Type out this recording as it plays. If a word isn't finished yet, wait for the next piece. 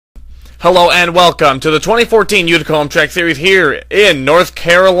Hello and welcome to the 2014 Utica Home Track Series here in North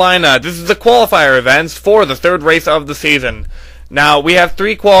Carolina. This is the qualifier events for the third race of the season. Now, we have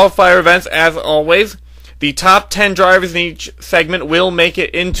 3 qualifier events as always. The top 10 drivers in each segment will make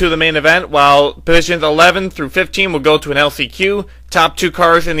it into the main event, while positions 11 through 15 will go to an LCQ. Top 2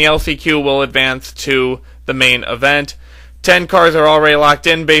 cars in the LCQ will advance to the main event. 10 cars are already locked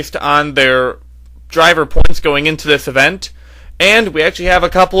in based on their driver points going into this event. And we actually have a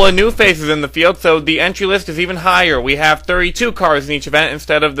couple of new faces in the field, so the entry list is even higher. We have 32 cars in each event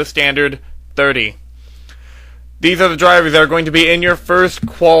instead of the standard 30. These are the drivers that are going to be in your first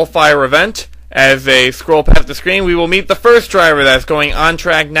qualifier event. As they scroll past the screen, we will meet the first driver that's going on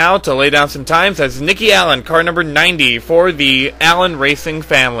track now to lay down some times. That's Nikki Allen, car number 90 for the Allen Racing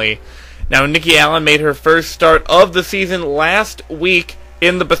family. Now, Nikki Allen made her first start of the season last week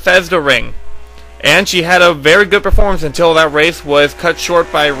in the Bethesda ring. And she had a very good performance until that race was cut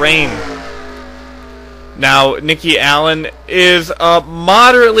short by rain. Now, Nikki Allen is a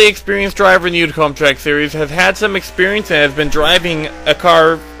moderately experienced driver in the Utica Home Track Series, has had some experience and has been driving a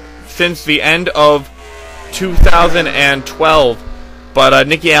car since the end of 2012. But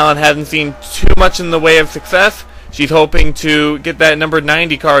Nikki Allen hasn't seen too much in the way of success. She's hoping to get that number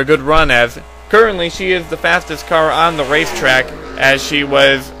 90 car a good run, as currently she is the fastest car on the racetrack, as she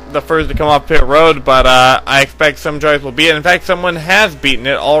was the first to come off pit road, but I expect some drivers will beat it. In fact, someone has beaten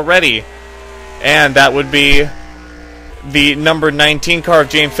it already, and that would be the number 19 car of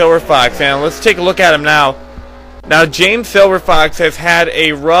James Silverfox. And let's take a look at him now. Now, James Silverfox has had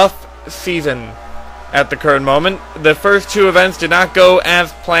a rough season at the current moment. The first 2 events did not go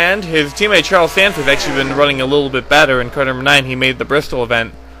as planned. His teammate Charles Sanford has actually been running a little bit better. In car number 9, he made the Bristol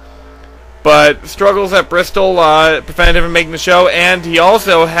event. But struggles at Bristol prevented him from making the show, and he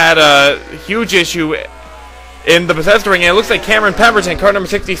also had a huge issue in the Bethesda ring. And it looks like Cameron Pemberton, car number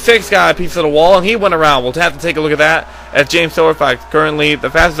 66, got a piece of the wall, and he went around. We'll have to take a look at that, as James Silverfox, currently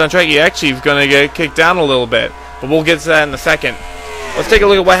the fastest on track. He actually is going to get kicked down a little bit, but we'll get to that in a second. Let's take a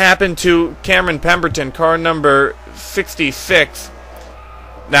look at what happened to Cameron Pemberton, car number 66.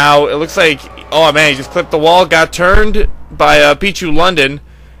 Now, it looks like, oh man, he just clipped the wall, got turned by Pichu London.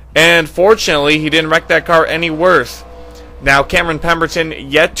 And fortunately, he didn't wreck that car any worse. Now, Cameron Pemberton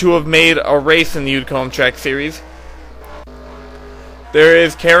yet to have made a race in the Utica Home Track Series. There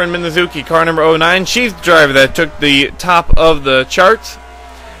is Karen Minazuki, car number 09. She's the driver that took the top of the charts.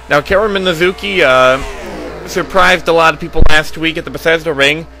 Now, Karen Minazuki surprised a lot of people last week at the Bethesda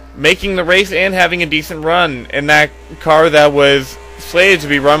ring, making the race and having a decent run in that car that was slated to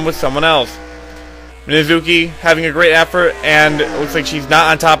be run with someone else. Minazuki having a great effort, and it looks like she's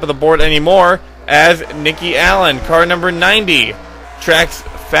not on top of the board anymore, as Nikki Allen, car number 90, track's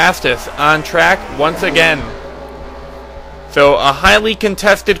fastest on track once again. So a highly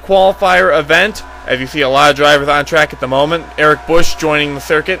contested qualifier event, as you see a lot of drivers on track at the moment. Eric Bush joining the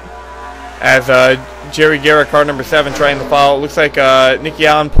circuit, as Jerry Guerra, car number 7, trying to follow. It looks like Nikki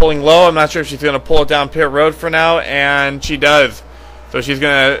Allen pulling low. I'm not sure if she's going to pull it down pit road for now, and she does. So she's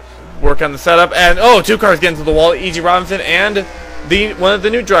going to work on the setup, and 2 cars get into the wall. E.G. Robinson and one of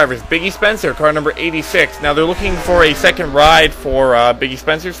the new drivers, Biggie Spencer, car number 86. Now they're looking for a second ride for Biggie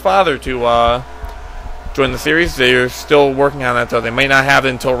Spencer's father to join the series. They're still working on that, though. They may not have it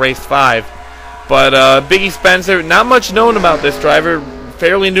until race 5. But Biggie Spencer, not much known about this driver,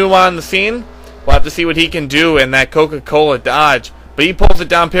 fairly new on the scene. We'll have to see what he can do in that Coca-Cola Dodge. But he pulls it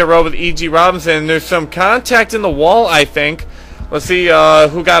down pit road with E.G. Robinson, and there's some contact in the wall, I think. Let's see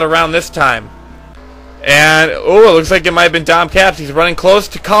who got around this time. And, it looks like it might have been Dom Capps. He's running close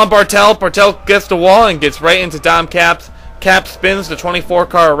to Colin Bartel. Bartel gets the wall and gets right into Dom Capps. Capps spins the 24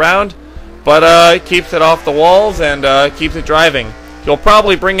 car around, but keeps it off the walls and keeps it driving. He'll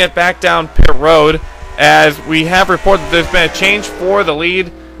probably bring it back down pit road, as we have reported that there's been a change for the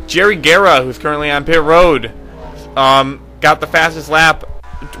lead. Jerry Guerra, who's currently on pit road, got the fastest lap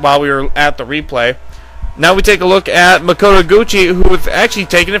while we were at the replay. Now we take a look at Makoto Iguchi, who was actually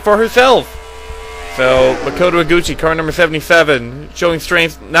taking it for herself. So, Makoto Iguchi, car number 77, showing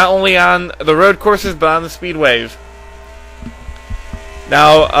strength not only on the road courses, but on the speedways.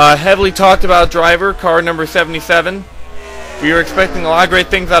 Now, heavily talked about driver, car number 77. We were expecting a lot of great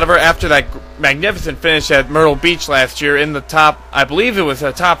things out of her after that magnificent finish at Myrtle Beach last year in the top, I believe it was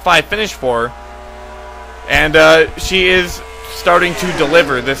a top 5 finish for her. And she is starting to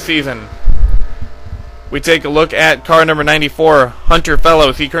deliver this season. We take a look at car number 94, Hunter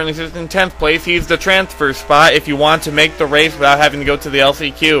Fellows. He currently sits in 10th place. He's the transfer spot if you want to make the race without having to go to the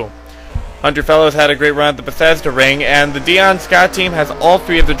LCQ. Hunter Fellows had a great run at the Bethesda ring, and the Dion Scott team has all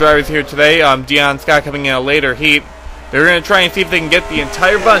 3 of the drivers here today. Dion Scott coming in a later heat. They're going to try and see if they can get the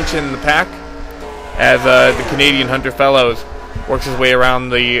entire bunch in the pack as the Canadian Hunter Fellows works his way around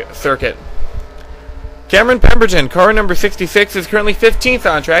the circuit. Cameron Pemberton, car number 66, is currently 15th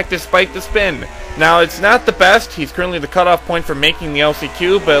on track despite the spin. Now, it's not the best. He's currently the cutoff point for making the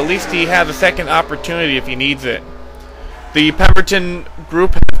LCQ, but at least he has a second opportunity if he needs it. The Pemberton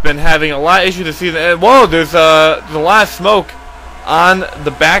group has been having a lot of issues this season. Whoa, there's a lot of smoke on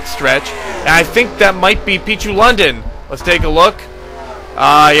the backstretch. And I think that might be Pichu London. Let's take a look.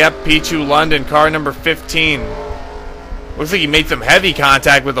 Yep, Pichu London, car number 15. Looks like he made some heavy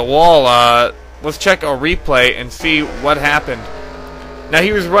contact with the wall. Let's check a replay and see what happened. Now,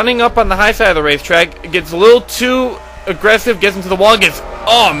 he was running up on the high side of the racetrack, gets a little too aggressive, gets into the wall,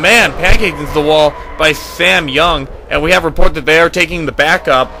 oh man, pancaked into the wall by Sam Young, and we have reported that they are taking the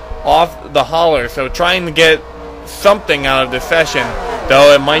backup off the hauler, so trying to get something out of this session,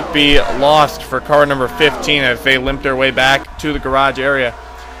 though it might be lost for car number 15 as they limp their way back to the garage area.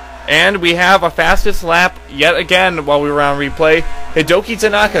 And we have a fastest lap yet again while we were on replay. Hideki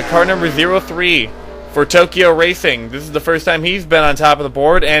Tanaka, car number 03 for Tokyo Racing. This is the first time he's been on top of the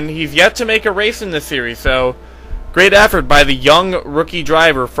board, and he's yet to make a race in this series, so great effort by the young rookie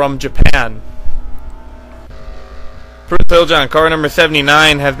driver from Japan. Prince Iljan, car number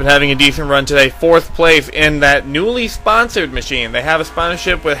 79, has been having a decent run today. 4th place in that newly sponsored machine. They have a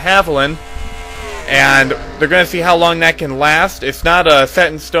sponsorship with Haviland, and they're going to see how long that can last. It's not a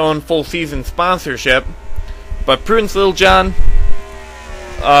set-in-stone full-season sponsorship, but Prudence Littlejohn,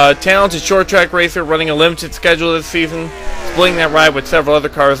 talented short-track racer, running a limited schedule this season, splitting that ride with several other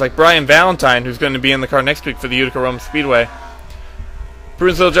cars like Brian Valentine, who's going to be in the car next week for the Utica Rockingham Speedway.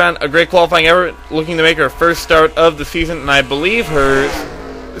 Prudence Littlejohn, a great qualifying effort, looking to make her first start of the season, and I believe her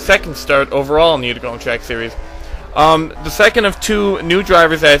second start overall in the Utica Rockingham Track Series. The second of 2 new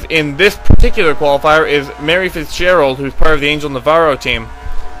drivers as in this particular qualifier is Mary Fitzgerald, who's part of the Angel Navarro team.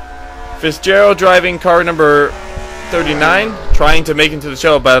 Fitzgerald driving car number 39, trying to make it to the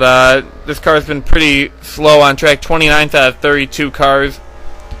show, but this car has been pretty slow on track, 29th out of 32 cars.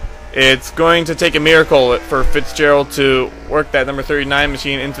 It's going to take a miracle for Fitzgerald to work that number 39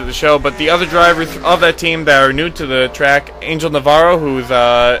 machine into the show, but the other drivers of that team that are new to the track, Angel Navarro, who's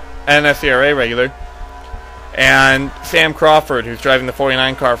an NSCRA regular, and Sam Crawford, who's driving the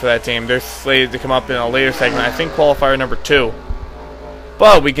 49 car for that team. They're slated to come up in a later segment, I think qualifier number 2.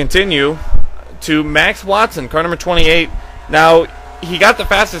 But we continue to Max Watson, car number 28. Now, he got the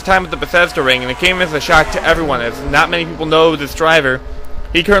fastest time at the Bethesda ring, and it came as a shock to everyone, as not many people know this driver.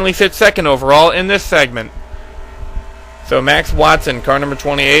 He currently sits 2nd overall in this segment. So Max Watson, car number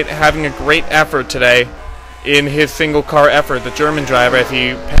 28, having a great effort today in his single car effort, the German driver, as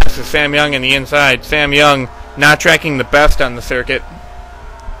he passes Sam Young on the inside. Sam Young not tracking the best on the circuit.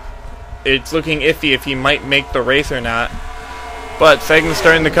 It's looking iffy if he might make the race or not. But segment's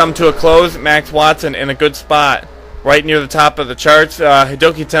starting to come to a close. Max Watson in a good spot, right near the top of the charts.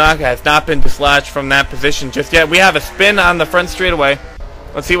 Hideki Tanaka has not been dislodged from that position just yet. We have a spin on the front straightaway.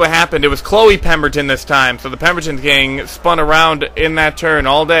 Let's see what happened. It was Chloe Pemberton this time, so the Pemberton gang spun around in that turn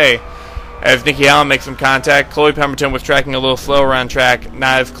all day as Nikki Allen makes some contact. Chloe Pemberton was tracking a little slower on track,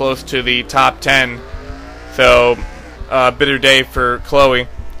 not as close to the top 10. So, bitter day for Chloe.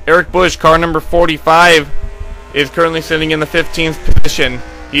 Eric Bush, car number 45, is currently sitting in the 15th position.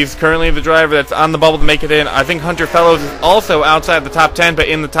 He's currently the driver that's on the bubble to make it in. I think Hunter Fellows is also outside the top 10, but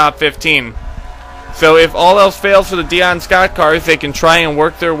in the top 15. So if all else fails for the Dion Scott cars, they can try and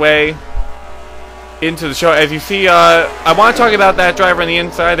work their way into the show. As you see, I want to talk about that driver on the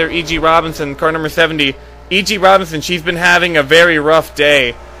inside there, E.G. Robinson, car number 70. E.G. Robinson, she's been having a very rough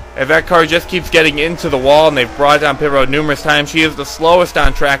day, as that car just keeps getting into the wall, and they've brought it down pit road numerous times. She is the slowest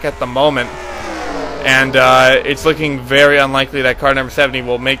on track at the moment, and it's looking very unlikely that car number 70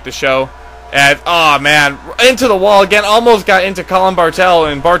 will make the show. As, oh man, into the wall again, almost got into Colin Bartel,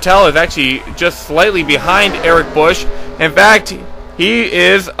 and Bartel is actually just slightly behind Eric Bush. In fact, he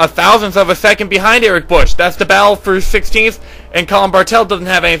is a thousandth of a second behind Eric Bush. That's the battle for 16th, and Colin Bartel doesn't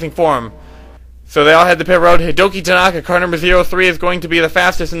have anything for him. So they all head to pit road. Hideki Tanaka, car number 03, is going to be the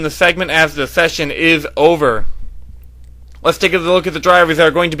fastest in the segment as the session is over. Let's take a look at the drivers that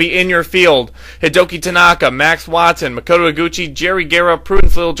are going to be in your field. Hideki Tanaka, Max Watson, Makoto Iguchi, Jerry Guerra,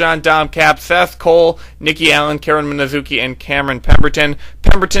 Prudence Littlejohn, Dom Cap, Seth Cole, Nikki Allen, Karen Minazuki, and Cameron Pemberton.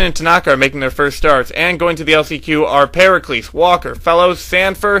 Pemberton and Tanaka are making their first starts. And going to the LCQ are Pericles, Walker, Fellows,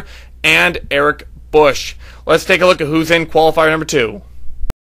 Sanford, and Eric Bush. Let's take a look at who's in qualifier number 2.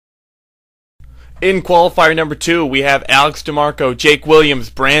 In qualifier number 2, we have Alex DeMarco, Jake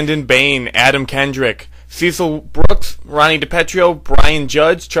Williams, Brandon Bain, Adam Kendrick. Cecil Brooks, Ronnie DiPetrio, Brian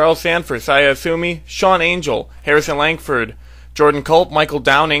Judge, Charles Sanford, Saya Asumi, Sean Angel, Harrison Langford, Jordan Culp, Michael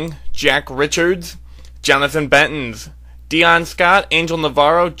Downing, Jack Richards, Jonathan Bentons, Dion Scott, Angel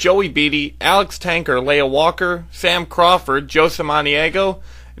Navarro, Joey Beatty, Alex Tanker, Leia Walker, Sam Crawford, Joe Samaniego,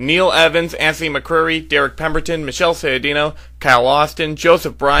 Neil Evans, Anthony McCreary, Derek Pemberton, Michelle Sayadino, Kyle Austin,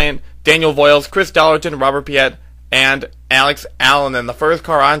 Joseph Bryant, Daniel Voiles, Chris Dollarton, Robert Piet, and Alex Allen. And the first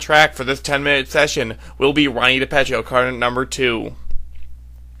car on track for this 10-minute session will be Ronnie DiPetrio, car number 2.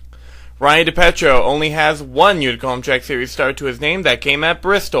 Ronnie DiPetrio only has one Utica Home Track Series start to his name. That came at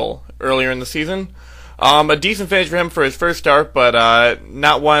Bristol earlier in the season. A decent finish for him for his first start, but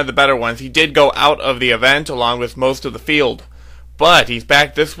not one of the better ones. He did go out of the event along with most of the field. But he's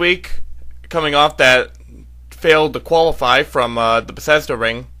back this week, coming off that failed to qualify from the Bethesda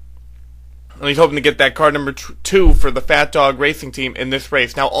ring. And he's hoping to get that car number 2 for the Fat Dog Racing team in this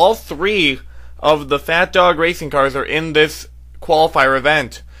race. Now, all 3 of the Fat Dog Racing cars are in this qualifier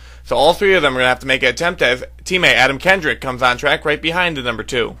event. So all 3 of them are going to have to make an attempt as teammate Adam Kendrick comes on track right behind the number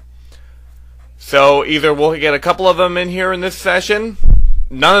 2. So either we'll get a couple of them in here in this session,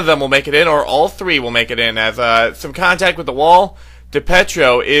 none of them will make it in, or all 3 will make it in. As some contact with the wall,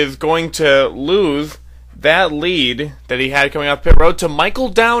 DiPetrio is going to lose that lead that he had coming off pit road to Michael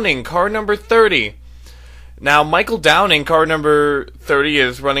Downing, car number 30. Now, Michael Downing, car number 30,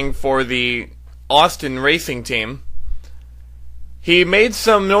 is running for the Austin Racing team. He made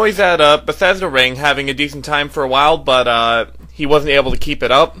some noise at Bethesda ring, having a decent time for a while, but he wasn't able to keep it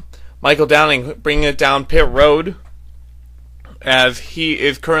up. Michael Downing bringing it down pit road, as he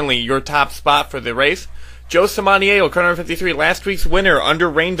is currently your top spot for the race. Joe Samaniego, car number 53, last week's winner under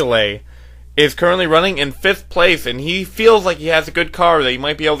rain delay, is currently running in 5th place, and he feels like he has a good car that he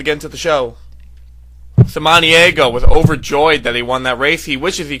might be able to get into the show. Samaniego was overjoyed that he won that race. He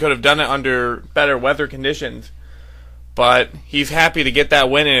wishes he could have done it under better weather conditions, but he's happy to get that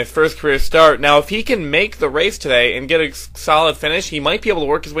win in his first career start. Now, if he can make the race today and get a solid finish, he might be able to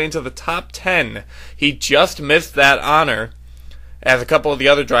work his way into the top 10. He just missed that honor, as a couple of the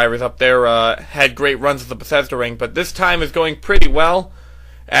other drivers up there had great runs at the Bethesda ring, but this time is going pretty well.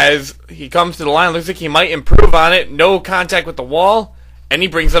 As he comes to the line, looks like he might improve on it. No contact with the wall, and he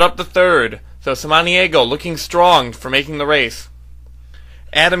brings it up to 3rd. So Samaniego looking strong for making the race.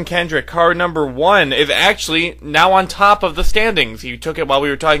 Adam Kendrick, car number 1, is actually now on top of the standings. He took it while we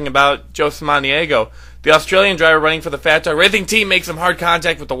were talking about Joe Samaniego. The Australian driver running for the Fat Dog Racing team makes some hard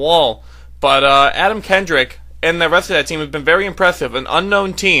contact with the wall. But Adam Kendrick and the rest of that team have been very impressive. An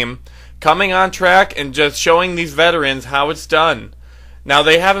unknown team coming on track and just showing these veterans how it's done. Now,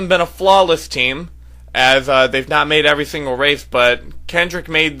 they haven't been a flawless team, as they've not made every single race, but Kendrick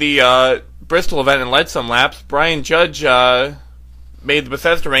made the Bristol event and led some laps. Brian Judge made the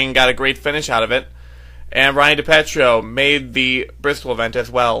Bethesda ring and got a great finish out of it. And Ronnie DiPetrio made the Bristol event as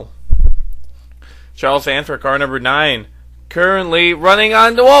well. Charles Sanford, car number 9, currently running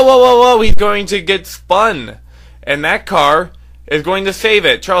on... Whoa, he's going to get spun. And that car is going to save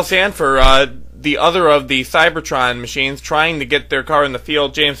it. Charles Sanford, the other of the Cybertron machines, trying to get their car in the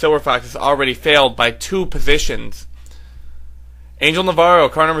field. James Silverfox has already failed by 2 positions. Angel Navarro,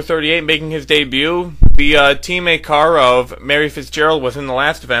 car number 38, making his debut. The teammate car of Mary Fitzgerald was in the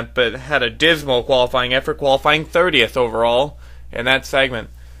last event, but had a dismal qualifying effort, qualifying 30th overall in that segment.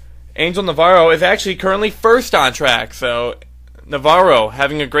 Angel Navarro is actually currently 1st on track, so Navarro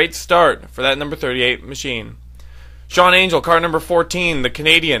having a great start for that number 38 machine. Sean Angel, car number 14, the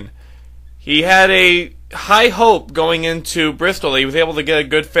Canadian. He had a high hope going into Bristol. He was able to get a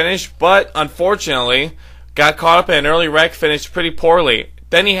good finish, but unfortunately got caught up in an early wreck, finished pretty poorly.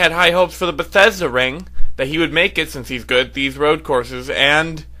 Then he had high hopes for the Bethesda ring, that he would make it since he's good at these road courses,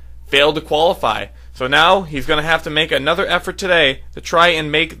 and failed to qualify. So now he's going to have to make another effort today to try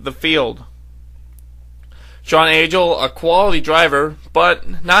and make the field. Sean Angel, a quality driver,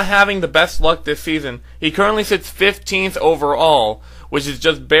 but not having the best luck this season. He currently sits 15th overall, which is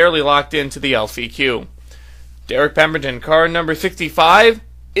just barely locked into the LCQ. Derek Pemberton, car number 65,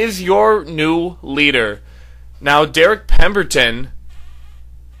 is your new leader. Now, Derek Pemberton,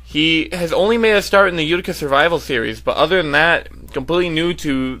 he has only made a start in the Utica Survival Series, but other than that, completely new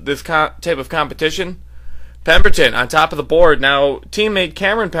to this type of competition. Pemberton on top of the board. Now, teammate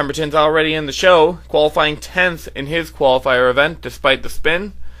Cameron Pemberton's already in the show, qualifying 10th in his qualifier event, despite the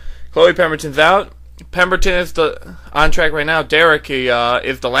spin. Chloe Pemberton's out. Pemberton is on track right now. Derek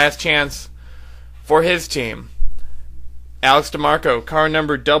is the last chance for his team. Alex DeMarco, car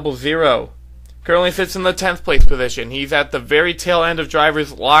number 00, currently sits in the 10th place position. He's at the very tail end of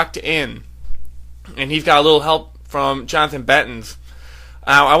drivers locked in, and he's got a little help from Jonathan Bentons.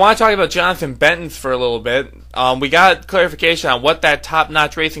 I want to talk about Jonathan Benton's for a little bit. We got clarification on what that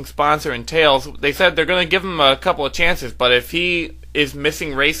top-notch racing sponsor entails. They said they're going to give him a couple of chances, but if he is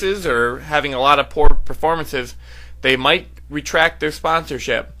missing races or having a lot of poor performances, they might retract their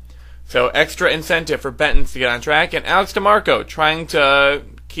sponsorship. So extra incentive for Benton's to get on track. And Alex DeMarco trying to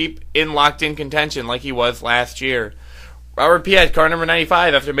keep in locked-in contention like he was last year. Robert Piet, car number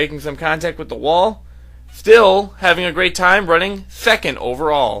 95, after making some contact with the wall, still having a great time running second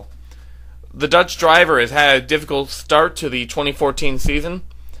overall. The Dutch driver has had a difficult start to the 2014 season.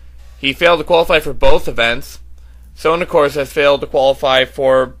 He failed to qualify for both events. Son, of course, has failed to qualify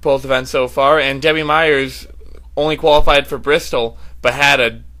for both events so far, and Debbie Myers only qualified for Bristol, but had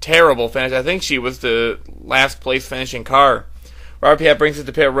a terrible finish. I think she was the last place finishing car. Robert Piet brings it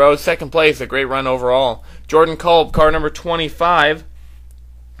to pit road, second place, a great run overall. Jordan Culp, car number 25,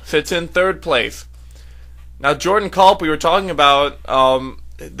 sits in third place. Now, Jordan Culp, we were talking about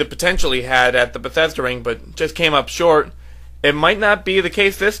the potential he had at the Bethesda ring, but just came up short. It might not be the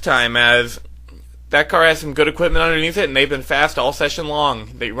case this time, as that car has some good equipment underneath it, and they've been fast all session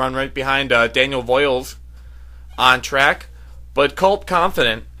long. They run right behind Daniel Voiles on track, but Culp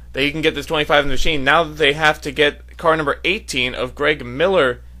confident that he can get this 25 in the machine. Now that they have to get car number 18 of Greg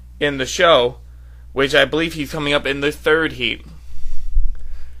Miller in the show, which I believe he's coming up in the third heat.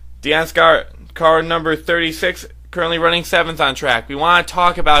 Deon Scar, car number 36, currently running 7th on track. We want to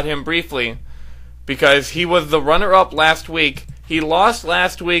talk about him briefly because he was the runner-up last week. He lost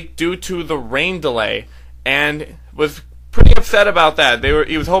last week due to the rain delay and was pretty upset about that.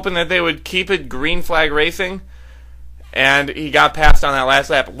 He was hoping that they would keep it green flag racing, and he got passed on that last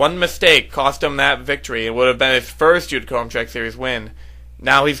lap. One mistake cost him that victory. It would have been his first Utica Home Track Series win.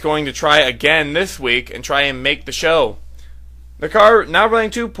 Now he's going to try again this week and try and make the show. The car now running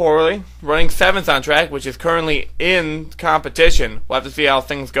too poorly, running 7th on track, which is currently in competition. We'll have to see how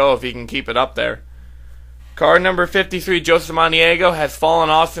things go if he can keep it up there. Car number 53, Joseph Maniego, has fallen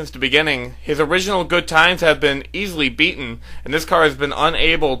off since the beginning. His original good times have been easily beaten, and this car has been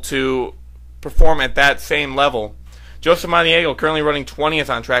unable to perform at that same level. Joseph Maniego currently running 20th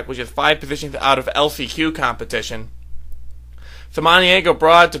on track, which is 5 positions out of LCQ competition. So Maniego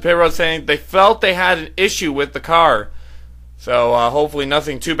brought to pit road saying they felt they had an issue with the car. So hopefully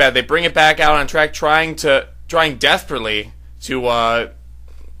nothing too bad. They bring it back out on track, trying desperately to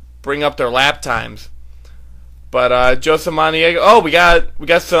bring up their lap times. But Joseph Maniego, oh, we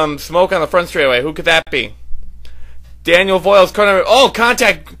got some smoke on the front straightaway. Who could that be? Daniel Voiles,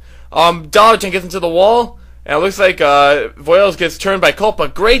 contact. Dollarton gets into the wall. And it looks like Voiles gets turned by Culp. A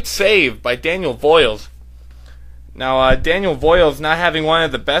great save by Daniel Voiles. Now, Daniel Voiles not having one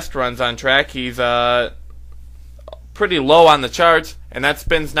of the best runs on track. He's pretty low on the charts, and that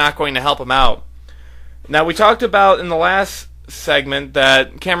spin's not going to help him out. Now, we talked about in the last segment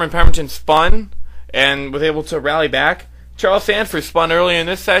that Cameron Pemberton spun and was able to rally back. Charles Sanford spun earlier in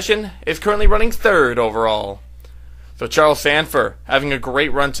this session, is currently running 3rd overall. So Charles Sanford having a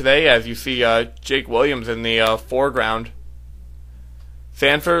great run today, as you see Jake Williams in the foreground.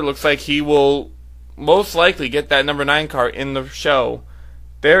 Sanford looks like he will most likely get that number 9 car in the show.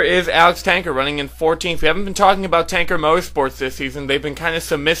 There is Alex Tanker running in 14th. We haven't been talking about Tanker Motorsports this season. They've been kind of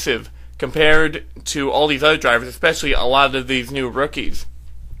submissive compared to all these other drivers, especially a lot of these new rookies.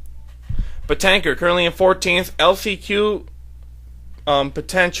 But Tanker currently in 14th, LCQ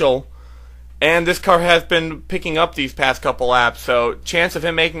potential. And this car has been picking up these past couple laps, so chance of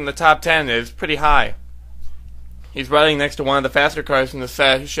him making the top 10 is pretty high. He's riding next to one of the faster cars in the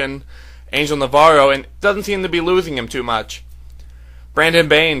session, Angel Navarro, and doesn't seem to be losing him too much. Brandon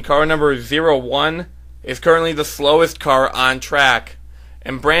Bain, car number 01, is currently the slowest car on track.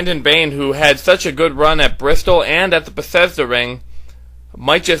 And Brandon Bain, who had such a good run at Bristol and at the Bethesda ring,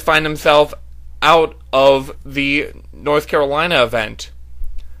 might just find himself out of the North Carolina event.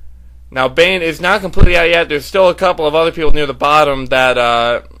 Now, Bain is not completely out yet. There's still a couple of other people near the bottom that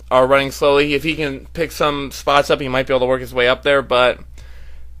are running slowly. If he can pick some spots up, he might be able to work his way up there, but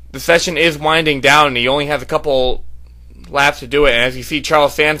the session is winding down, and he only has a couple laps to do it. And as you see,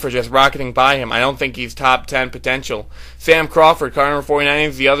 Charles Sanford just rocketing by him. I don't think he's top 10 potential. Sam Crawford, car number 49,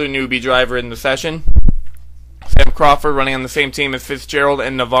 is the other newbie driver in the session. Sam Crawford running on the same team as Fitzgerald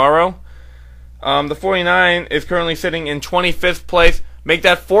and Navarro. The 49 is currently sitting in 25th place. Make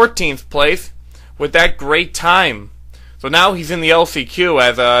that 14th place with that great time. So now he's in the LCQ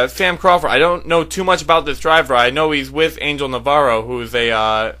as Sam Crawford. I don't know too much about this driver. I know he's with Angel Navarro, who's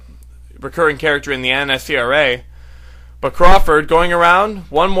a recurring character in the NSCRA. But Crawford going around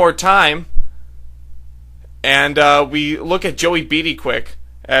one more time. And we look at Joey Beatty quick,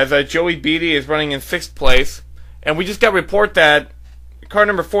 as Joey Beatty is running in 6th place. And we just got a report that car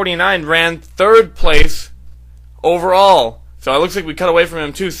number 49 ran 3rd place overall. So it looks like we cut away from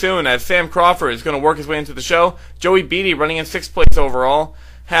him too soon, as Sam Crawford is going to work his way into the show. Joey Beatty running in 6th place overall,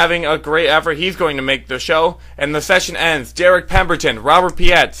 having a great effort. He's going to make the show. And the session ends. Derek Pemberton, Robert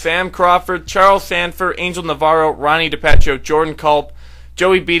Piet, Sam Crawford, Charles Sanford, Angel Navarro, Ronnie DiPetro, Jordan Culp,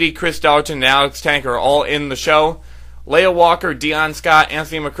 Joey Beatty, Chris Dalton, and Alex Tanker are all in the show. Leia Walker, Dion Scott,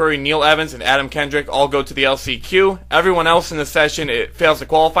 Anthony McCurry, Neil Evans, and Adam Kendrick all go to the LCQ. Everyone else in the session fails to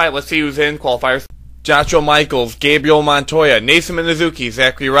qualify. Let's see who's in qualifiers. Joshua Michaels, Gabriel Montoya, Nathan Minazuki,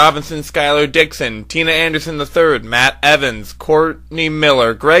 Zachary Robinson, Skylar Dixon, Tina Anderson III, Matt Evans, Courtney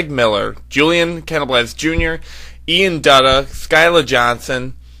Miller, Greg Miller, Julian Kennebles Jr., Ian Dutta, Skylar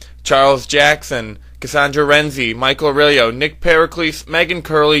Johnson, Charles Jackson, Cassandra Renzi, Michael Aurelio, Nick Pericles, Megan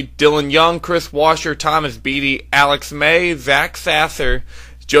Curley, Dylan Young, Chris Washer, Thomas Beatty, Alex May, Zach Sasser,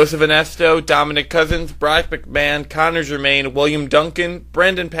 Joseph Anesto, Dominic Cousins, Brock McMahon, Connor Germain, William Duncan,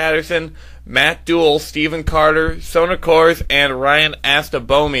 Brendan Patterson, Matt Dool, Stephen Carter, Sona Kors, and Ryan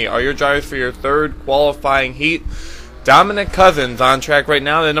Astabomi are your drivers for your 3rd qualifying heat. Dominic Cousins on track right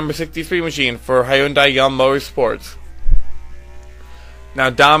now, the number 63 machine for Hyundai Yum Motorsports. Now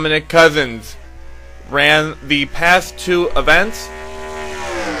Dominic Cousins ran the past 2 events,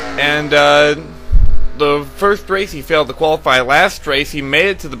 and the first race he failed to qualify. Last race he made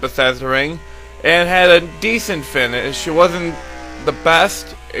it to the Bethesda ring and had a decent finish. It wasn't the best.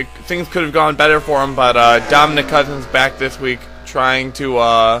 Things could have gone better for him, but Dominic Cousins back this week trying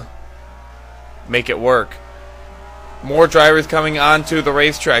to make it work. More drivers coming onto the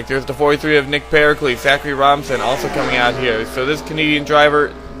racetrack. There's the 43 of Nick Pericles, Zachary Robinson also coming out here. So this Canadian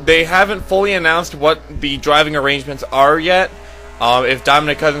driver, they haven't fully announced what the driving arrangements are yet. If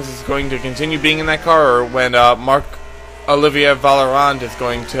Dominic Cousins is going to continue being in that car, or when Marc-Olivier Valerand is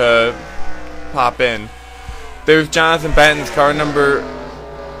going to pop in. There's Jonathan Benton's car number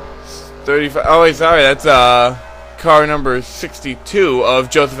 35. Oh, wait, sorry, that's car number 62 of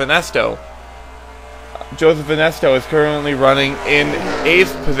Joseph Anesto. Joseph Anesto is currently running in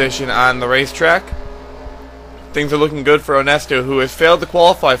 8th position on the racetrack. Things are looking good for Anesto, who has failed to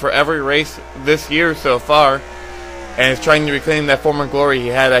qualify for every race this year so far, and is trying to reclaim that former glory he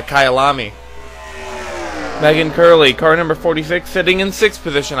had at Kyalami. Megan Curley, car number 46, sitting in 6th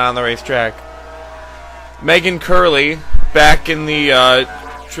position on the racetrack. Megan Curley, back in the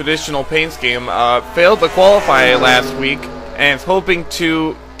traditional paint scheme, failed to qualify last week, and is hoping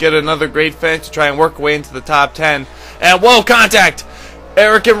to get another great finish to try and work away into the top 10. And whoa, contact!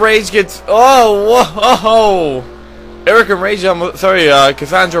 Eric and Rage gets, whoa! Eric and Rage,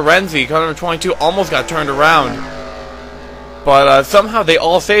 Cassandra Renzi, car number 22, almost got turned around. But somehow they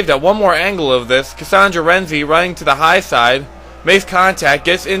all saved at one more angle of this. Cassandra Renzi running to the high side, makes contact,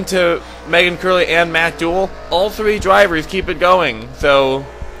 gets into Megan Curley and Matt Dool. All 3 drivers keep it going. So,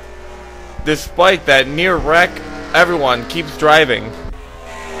 despite that near wreck, everyone keeps driving.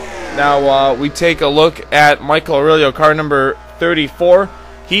 Now we take a look at Michael Aurelio, car number 34.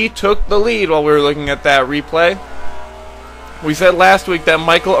 He took the lead while we were looking at that replay. We said last week that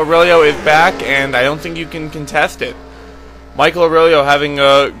Michael Aurelio is back, and I don't think you can contest it. Michael Aurelio having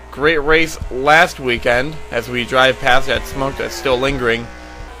a great race last weekend as we drive past that smoke that's still lingering.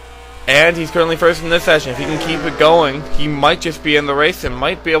 And he's currently first in this session. If he can keep it going, he might just be in the race and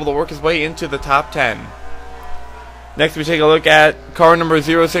might be able to work his way into the top 10. Next we take a look at car number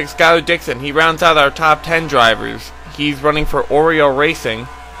 06, Skylar Dixon. He rounds out our top 10 drivers. He's running for Oreo Racing,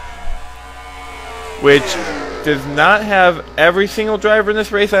 which does not have every single driver in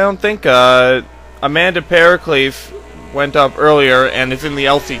this race, I don't think. Amanda Pericles went up earlier and is in the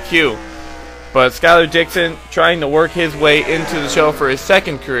LCQ. But Skylar Dixon trying to work his way into the show for his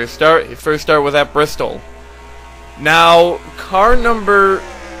 2nd career start. His first start was at Bristol. Now, car number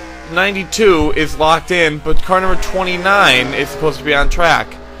 92 is locked in, but car number 29 is supposed to be on track.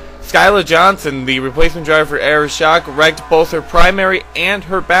 Skylar Johnson, the replacement driver for Aeroshock, wrecked both her primary and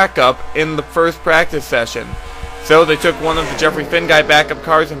her backup in the first practice session. So they took one of the Jeffrey Finn Guy backup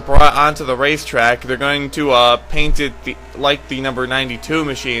cars and brought it onto the racetrack. They're going to paint it like the number 92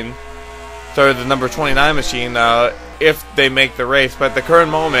 machine, sorry, the number 29 machine, if they make the race. But at the current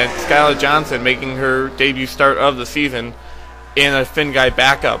moment, Skylar Johnson making her debut start of the season in a Finn Guy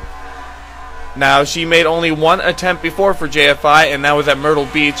backup. Now, she made only one attempt before for JFI, and that was at Myrtle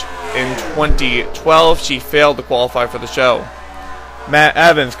Beach in 2012. She failed to qualify for the show. Matt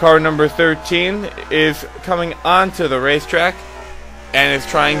Evans, car number 13, is coming onto the racetrack and is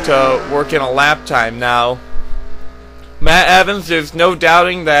trying to work in a lap time. Now, Matt Evans, there's no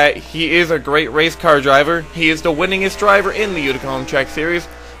doubting that he is a great race car driver. He is the winningest driver in the Utica Home Track Series,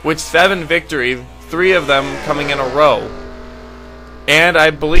 with 7 victories, 3 of them coming in a row. And I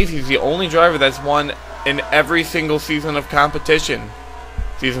believe he's the only driver that's won in every single season of competition.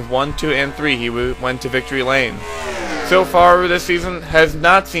 Seasons 1, 2, and 3, he went to victory lane. So far this season, has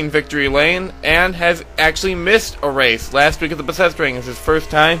not seen victory lane, and has actually missed a race. Last week at the Bethesda Ring is his first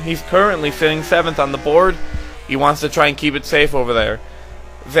time. He's currently sitting 7th on the board. He wants to try and keep it safe over there.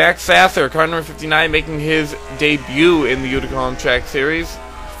 Zach Sasser, car number 59, making his debut in the Utica Home Track Series.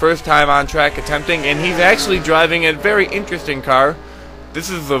 First time on track attempting, and he's actually driving a very interesting car. This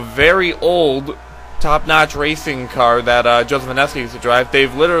is a very old, top-notch racing car that Joseph Vanesky used to drive.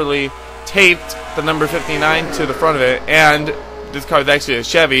 They've literally taped the number 59 to the front of it, and this car is actually a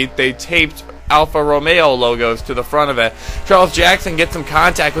Chevy. They taped Alfa Romeo logos to the front of it. Charles Jackson gets some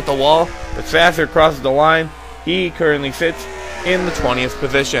contact with the wall, but Sasser crosses the line. He currently sits in the 20th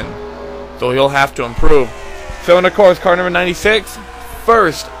position, so he'll have to improve. So in of course, car number 96,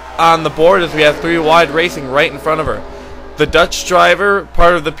 first on the board as we have 3 wide racing right in front of her. The Dutch driver,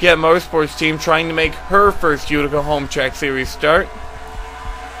 part of the Piet Motorsports team, trying to make her first Utica Home Track Series start.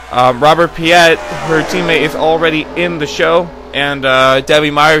 Robert Piet, her teammate, is already in the show, and Debbie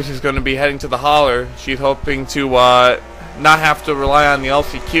Myers is going to be heading to the hauler. She's hoping to not have to rely on the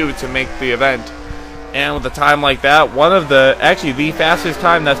LCQ to make the event. And with a time like that, actually the fastest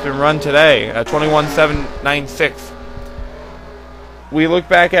time that's been run today, 21.796. We look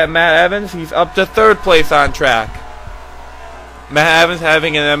back at Matt Evans. He's up to 3rd place on track. Matt Evans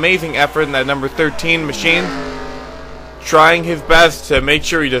having an amazing effort in that number 13 machine, trying his best to make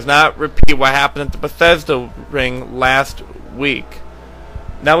sure he does not repeat what happened at the Bethesda Ring last week.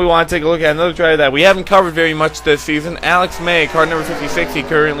 Now we want to take a look at another driver that we haven't covered very much this season, Alex May, car number 56. He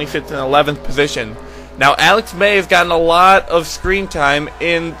currently sits in 11th position. Now Alex May has gotten a lot of screen time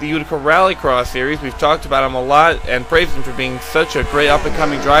in the Utica Rallycross Series. We've talked about him a lot and praised him for being such a great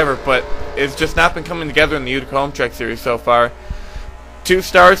up-and-coming driver, but it's just not been coming together in the Utica Home Track Series so far. 2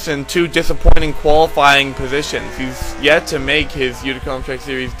 starts and 2 disappointing qualifying positions. He's yet to make his Utica Home Track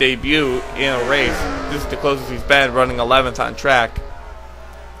Series debut in a race. This is the closest he's been, running 11th on track.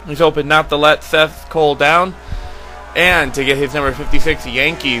 He's hoping not to let Seth Cole down and to get his number 56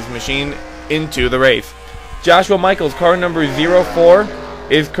 Yankees machine into the race. Joshua Michaels, car number 04,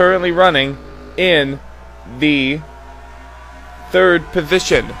 is currently running in the 3rd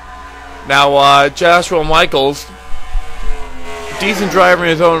position. Now, Joshua Michaels, decent driver in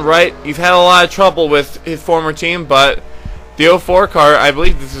his own right. He's had a lot of trouble with his former team, but the 04 car, I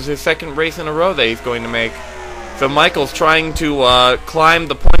believe this is his 2nd race in a row that he's going to make. So Michael's trying to climb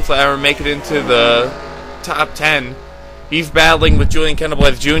the points ladder and make it into the top 10. He's battling with Julian Kendall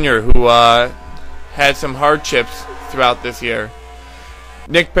Jr., who had some hardships throughout this year.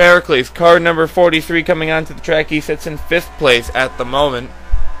 Nick Pericles, car number 43, coming onto the track. He sits in 5th place at the moment.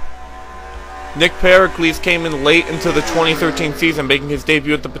 Nick Pericles came in late into the 2013 season, making his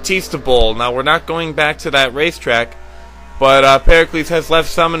debut at the Batista Bowl. Now, we're not going back to that racetrack, but Pericles has left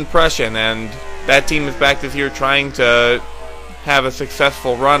some impression, and that team is back this year trying to have a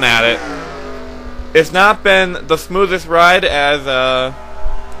successful run at it. It's not been the smoothest ride, as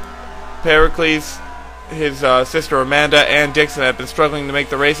Pericles, his sister Amanda, and Dixon have been struggling to make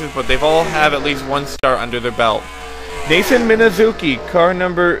the races, but they've all have at least 1 start under their belt. Nathan Minazuki, car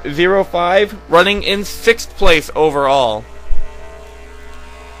number 05, running in 6th place overall.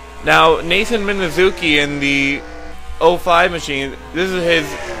 Now, Nathan Minazuki in the 05 machine, this is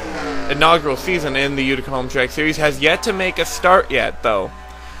his inaugural season in the Utica Home Track Series, has yet to make a start yet, though.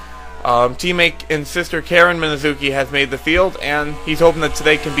 Teammate and sister Karen Minazuki has made the field, and he's hoping that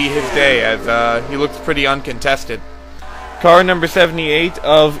today can be his day, as he looks pretty uncontested. Car number 78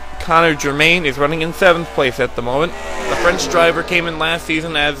 of Connor Germain is running in 7th place at the moment. The French driver came in last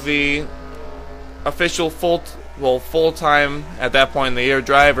season as the official full-time, at that point in the year,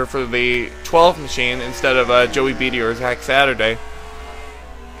 driver for the 12 machine instead of Joey Beatty or Zach Saturday.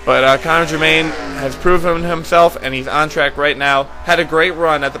 But Connor Germain has proven himself, and he's on track right now. Had a great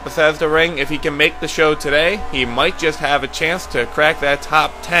run at the Bethesda Ring. If he can make the show today, he might just have a chance to crack that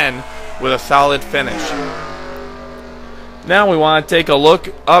top 10 with a solid finish. Now we want to take a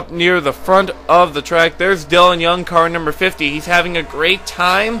look up near the front of the track. There's Dylan Young, car number 50. He's having a great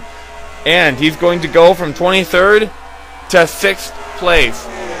time, and he's going to go from 23rd to 6th place.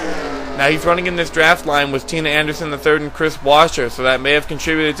 Now he's running in this draft line with Tina Anderson III and Chris Washer, so that may have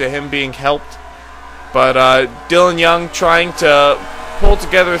contributed to him being helped. But Dylan Young trying to pull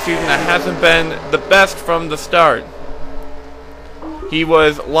together a season that hasn't been the best from the start. He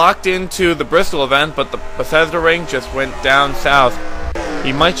was locked into the Bristol event, but the Bethesda Ring just went down south.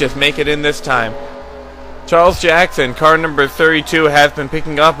 He might just make it in this time. Charles Jackson, car number 32, has been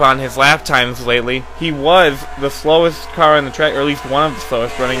picking up on his lap times lately. He was the slowest car on the track, or at least one of the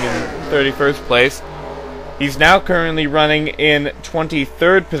slowest, running in 31st place. He's now currently running in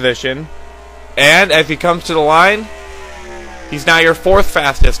 23rd position. And as he comes to the line, he's now your 4th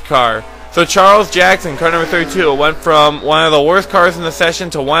fastest car. So Charles Jackson, car number 32, went from one of the worst cars in the session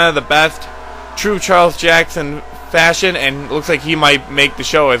to one of the best. True Charles Jackson fashion, and looks like he might make the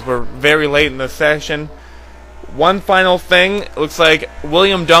show as we're very late in the session. One final thing, looks like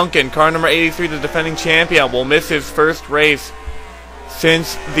William Duncan, car number 83, the defending champion, will miss his first race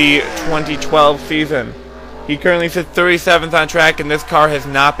since the 2012 season. He currently sits 37th on track, and this car has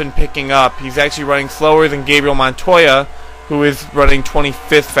not been picking up. He's actually running slower than Gabriel Montoya, who is running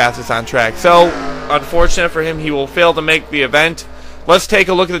 25th fastest on track. So, unfortunate for him, he will fail to make the event. Let's take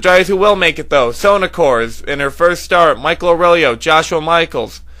a look at the drivers who will make it, though. Sonacors, in her first start, Michael Aurelio, Joshua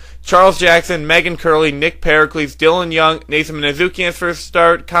Michaels, Charles Jackson, Megan Curley, Nick Pericles, Dylan Young, Nathan Minazuki in his first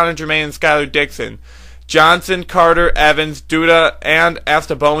start, Connor Germain, and Skylar Dixon. Johnson, Carter, Evans, Duda, and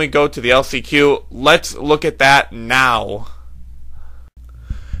Astabomi go to the LCQ. Let's look at that now.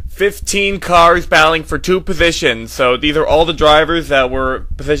 15 cars battling for 2 positions. So these are all the drivers that were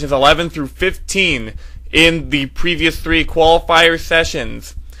positions 11 through 15 in the previous 3 qualifier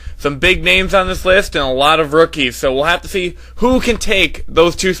sessions. Some big names on this list and a lot of rookies, so we'll have to see who can take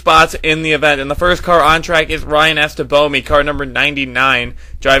those 2 spots in the event. And the first car on track is Ryan Astabomi, car number 99,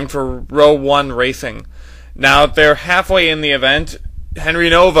 driving for Row 1 Racing. Now, they're halfway in the event. Henry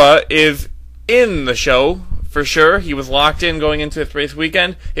Nova is in the show, for sure. He was locked in going into this race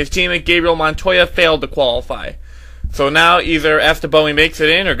weekend. His teammate Gabriel Montoya failed to qualify. So now either Astabomi makes it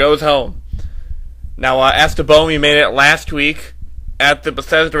in or goes home. Now, Astabomi made it last week at the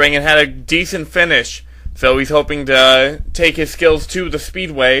Bethesda ring and had a decent finish. So he's hoping to take his skills to the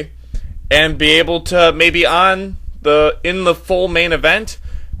Speedway and be able to maybe in the full main event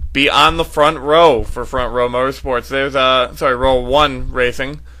be on the front row for Front Row Motorsports. There's Row 1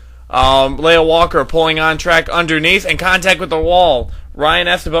 Racing. Leah Walker pulling on track underneath and contact with the wall. Ryan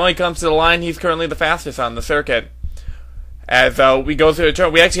Astabomi comes to the line. He's currently the fastest on the circuit. As we go through the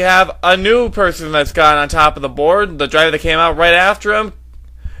turn, we actually have a new person that's gotten on top of the board. The driver that came out right after him,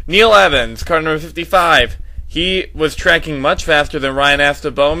 Neil Evans, car number 55. He was tracking much faster than Ryan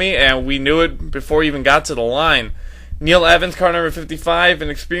Astabomi, and we knew it before he even got to the line. Neil Evans, car number 55, an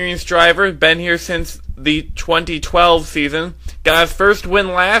experienced driver, been here since the 2012 season. Got his first win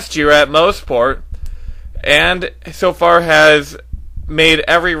last year at Mosport, and so far has made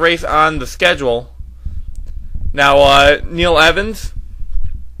every race on the schedule. Now, Neil Evans,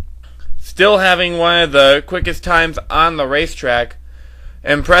 still having one of the quickest times on the racetrack.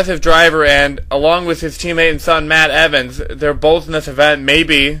 Impressive driver, and along with his teammate and son, Matt Evans, they're both in this event.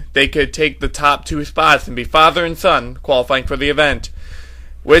 Maybe they could take the top 2 spots and be father and son qualifying for the event,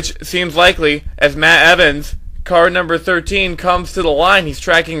 which seems likely as Matt Evans, car number 13, comes to the line. He's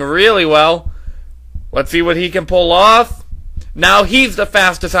tracking really well. Let's see what he can pull off. Now he's the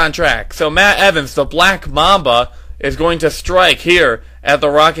fastest on track. So Matt Evans, the Black Mamba, is going to strike here at the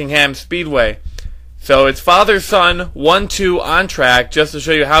Rockingham Speedway. So it's father-son 1-2 on track, just to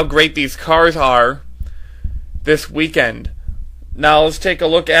show you how great these cars are this weekend. Now let's take a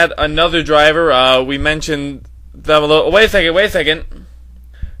look at another driver. We mentioned them a little. Wait a second.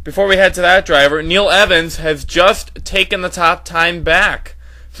 Before we head to that driver, Neil Evans has just taken the top time back.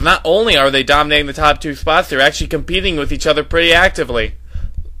 So not only are they dominating the top 2 spots, they're actually competing with each other pretty actively.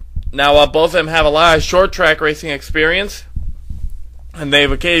 Now, both of them have a lot of short track racing experience, and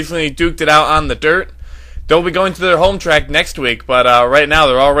they've occasionally duked it out on the dirt. They'll be going to their home track next week, but right now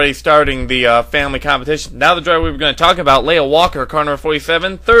they're already starting the family competition. Now the driver we were going to talk about, Leah Walker, car number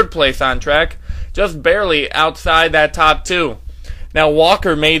 47, 3rd place on track, just barely outside that top 2. Now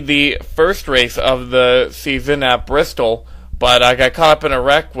Walker made the first race of the season at Bristol, but got caught up in a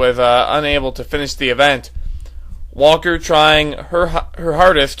wreck, was unable to finish the event. Walker trying her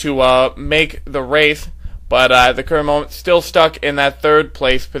hardest to make the race, but at the current moment still stuck in that 3rd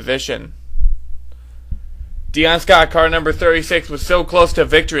place position. Dion Scott, car number 36, was so close to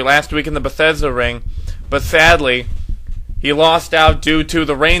victory last week in the Bethesda ring, but sadly he lost out due to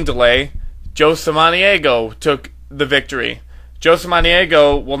the rain delay. Joe Samaniego took the victory. Joe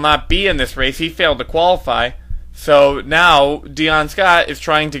Samaniego will not be in this race. He failed to qualify. So now Dion Scott is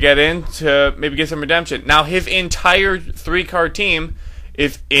trying to get in to maybe get some redemption. Now his entire 3-car team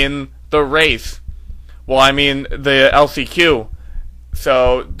is in the race. Well, I mean the LCQ.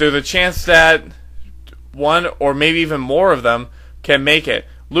 So there's a chance that one or maybe even more of them can make it.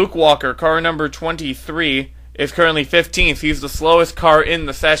 Luke Walker, car number 23, is currently 15th. He's the slowest car in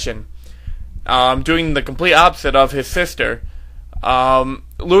the session. doing the complete opposite of his sister.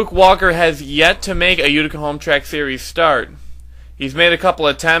 Luke Walker has yet to make a Utica Home Track Series start. He's made a couple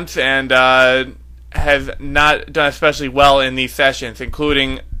attempts and has not done especially well in these sessions,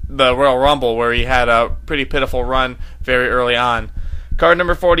 including the Royal Rumble, where he had a pretty pitiful run very early on. Car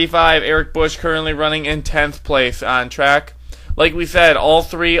number 45, Eric Bush, currently running in 10th place on track. Like we said, all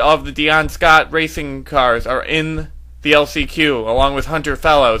three of the Dion Scott racing cars are in the LCQ, along with Hunter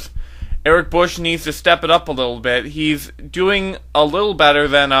Fellows. Eric Bush needs to step it up a little bit. He's doing a little better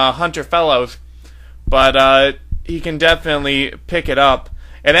than Hunter Fellows, but he can definitely pick it up.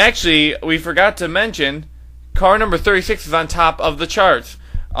 And actually, we forgot to mention, car number 36 is on top of the charts.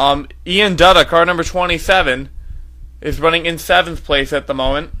 Ian Dutta, car number 27, is running in 7th place at the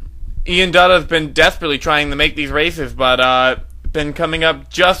moment. Ian Dutta has been desperately trying to make these races, but been coming up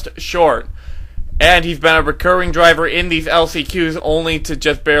just short. And he's been a recurring driver in these LCQs, only to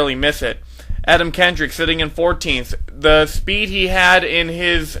just barely miss it. Adam Kendrick sitting in 14th. The speed he had in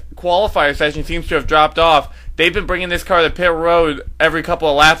his qualifier session seems to have dropped off. They've been bringing this car to pit road every couple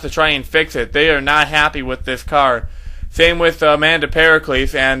of laps to try and fix it. They are not happy with this car. Same with Amanda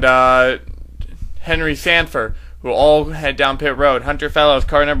Pericles and Henry Sanford, who all head down pit road. Hunter Fellows,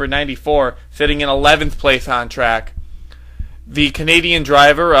 car number 94, sitting in 11th place on track. The Canadian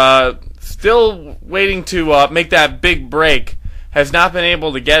driver, still waiting to make that big break, has not been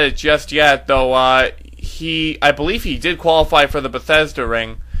able to get it just yet, though I believe he did qualify for the Bethesda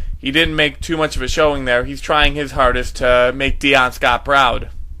ring. He didn't make too much of a showing there. He's trying his hardest to make Dion Scott proud.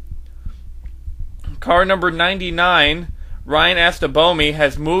 Car number 99, Ryan Astabomi,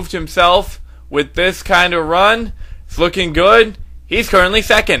 has moved himself with this kind of run. It's looking good. He's currently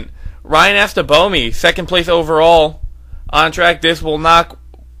second. Ryan Astabomi, second place overall on track. This will knock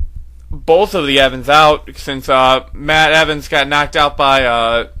both of the Evans out, since Matt Evans got knocked out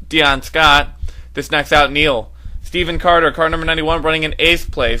by Dion Scott. This knocks out Neil. Stephen Carter, car number 91, running in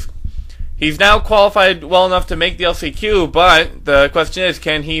 8th place. He's now qualified well enough to make the LCQ, but the question is,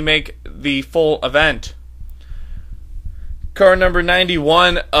 can he make the full event? Car number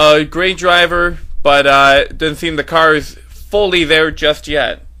 91, a great driver, but doesn't seem the car is fully there just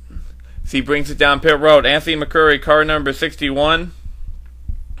yet. So he brings it down pit road. Anthony McCurry, car number 61,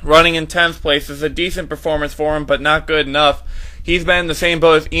 running in 10th place. Is a decent performance for him, but not good enough. He's been in the same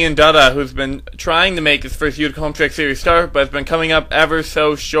boat as Ian Dutta, who's been trying to make his first Utica Home Track Series start, but has been coming up ever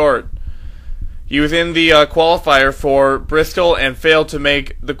so short. He was in the qualifier for Bristol and failed to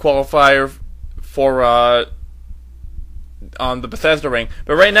make the qualifier for on the Bethesda ring.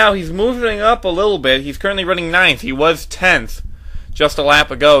 But right now he's moving up a little bit. He's currently running 9th. He was 10th just a lap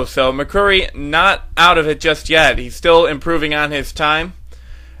ago. So McCurry not out of it just yet. He's still improving on his time.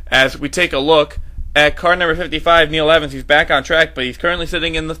 As we take a look at car number 55, Neil Evans, he's back on track, but he's currently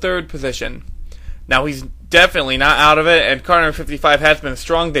sitting in the 3rd position. Now he's definitely not out of it, and car number 55 has been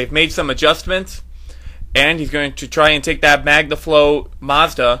strong. They've made some adjustments, and he's going to try and take that MagnaFlow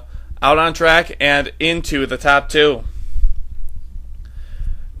Mazda out on track and into the top 2.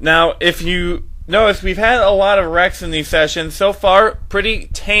 Now, if you notice, we've had a lot of wrecks in these sessions. So far, pretty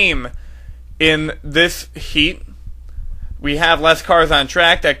tame in this heat. We have less cars on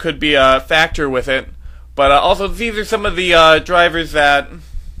track. That could be a factor with it. But also, these are some of the drivers that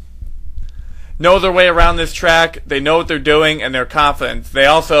know their way around this track. They know what they're doing, and they're confident. They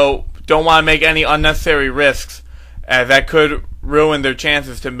also don't want to make any unnecessary risks, as that could ruin their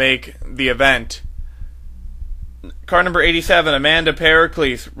chances to make the event. Car number 87, Amanda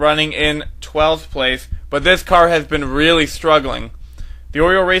Pericles, running in 12th place, but this car has been really struggling. The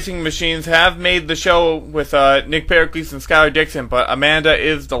Oriole Racing Machines have made the show with Nick Pericles and Skylar Dixon, but Amanda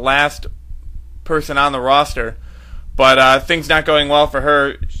is the last person on the roster. But things not going well for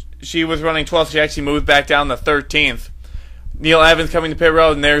her. She was running 12th. She actually moved back down to 13th. Neil Evans coming to pit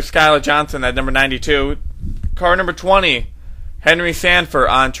road, and there's Skylar Johnson at number 92. Car number 20, Henry Sanford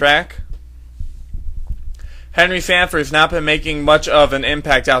on track. Henry Sanford has not been making much of an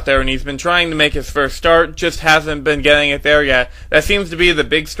impact out there, and he's been trying to make his first start, just hasn't been getting it there yet. That seems to be the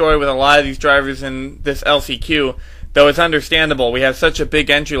big story with a lot of these drivers in this LCQ, though it's understandable. We have such a big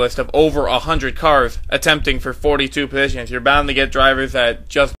entry list of over 100 cars attempting for 42 positions. You're bound to get drivers that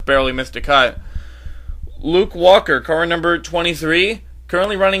just barely missed a cut. Luke Walker, car number 23,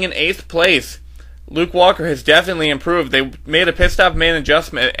 currently running in 8th place. Luke Walker has definitely improved. They made a pit stop, made an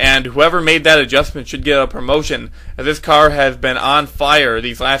adjustment, and whoever made that adjustment should get a promotion, as this car has been on fire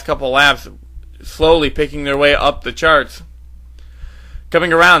these last couple of laps, slowly picking their way up the charts.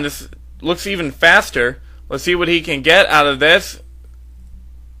 Coming around, this looks even faster. Let's see what he can get out of this,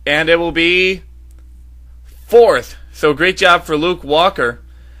 and it will be 4th. So great job for Luke Walker,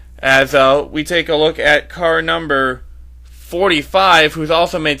 as we take a look at car number 45, who's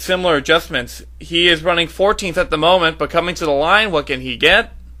also made similar adjustments. He is running 14th at the moment, but coming to the line, what can he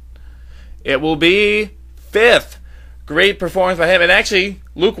get? It will be 5th. Great performance by him. And actually,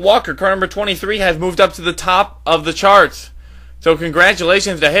 Luke Walker, car number 23, has moved up to the top of the charts. So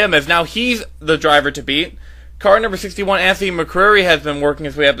congratulations to him, as now he's the driver to beat. Car number 61, Anthony McCreary, has been working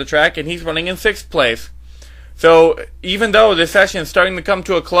his way up the track, and he's running in 6th place. So even though this session is starting to come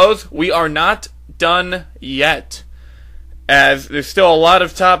to a close, we are not done yet, as there's still a lot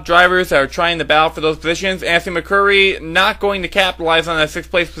of top drivers that are trying to battle for those positions. Anthony McCreary not going to capitalize on that 6th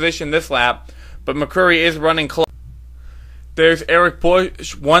place position this lap, but McCreary is running close. There's Eric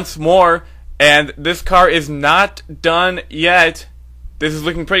Bush once more, and this car is not done yet. This is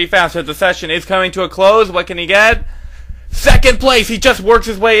looking pretty fast as the session is coming to a close. What can he get? 2nd place. He just works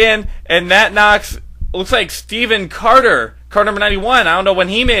his way in, and that knocks, looks like Stephen Carter, car number 91. I don't know when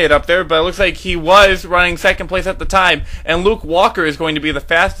he made it up there, but it looks like he was running 2nd place at the time. And Luke Walker is going to be the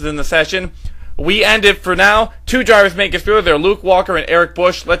fastest in the session. We end it for now. 2 drivers make it through. They're Luke Walker and Eric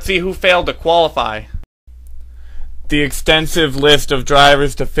Bush. Let's see who failed to qualify. The extensive list of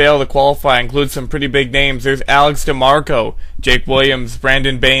drivers to fail to qualify includes some pretty big names. There's Alex DeMarco, Jake Williams,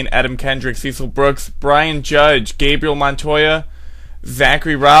 Brandon Bain, Adam Kendrick, Cecil Brooks, Brian Judge, Gabriel Montoya,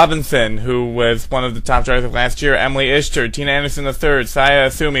 Zachary Robinson, who was one of the top drivers of last year, Emily Ishter, Tina Anderson III, Saya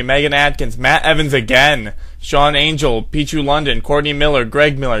Asumi, Megan Atkins, Matt Evans again, Sean Angel, Pichu London, Courtney Miller,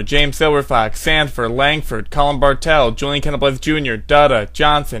 Greg Miller, James Silverfox, Sanford, Langford, Colin Bartell, Julian Kenneblythe Jr., Dutta,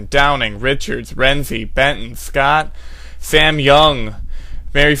 Johnson, Downing, Richards, Renzi, Benton, Scott, Sam Young,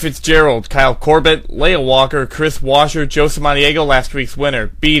 Mary Fitzgerald, Kyle Corbett, Leia Walker, Chris Washer, Joseph Montiego, last week's winner,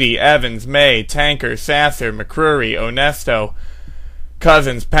 Beatty, Evans, May, Tanker, Sasser, McCreary, Onesto,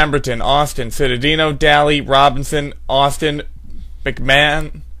 Cousins, Pemberton, Austin, Citadino, Daly, Robinson, Austin,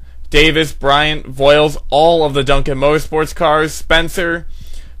 McMahon, Davis, Bryant, Voiles, all of the Duncan Motorsports cars, Spencer,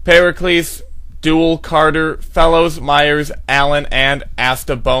 Pericles, Duel, Carter, Fellows, Myers, Allen, and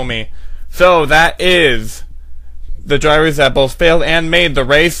Asta Bomi. So that is the drivers that both failed and made the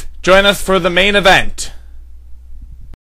race. Join us for the main event.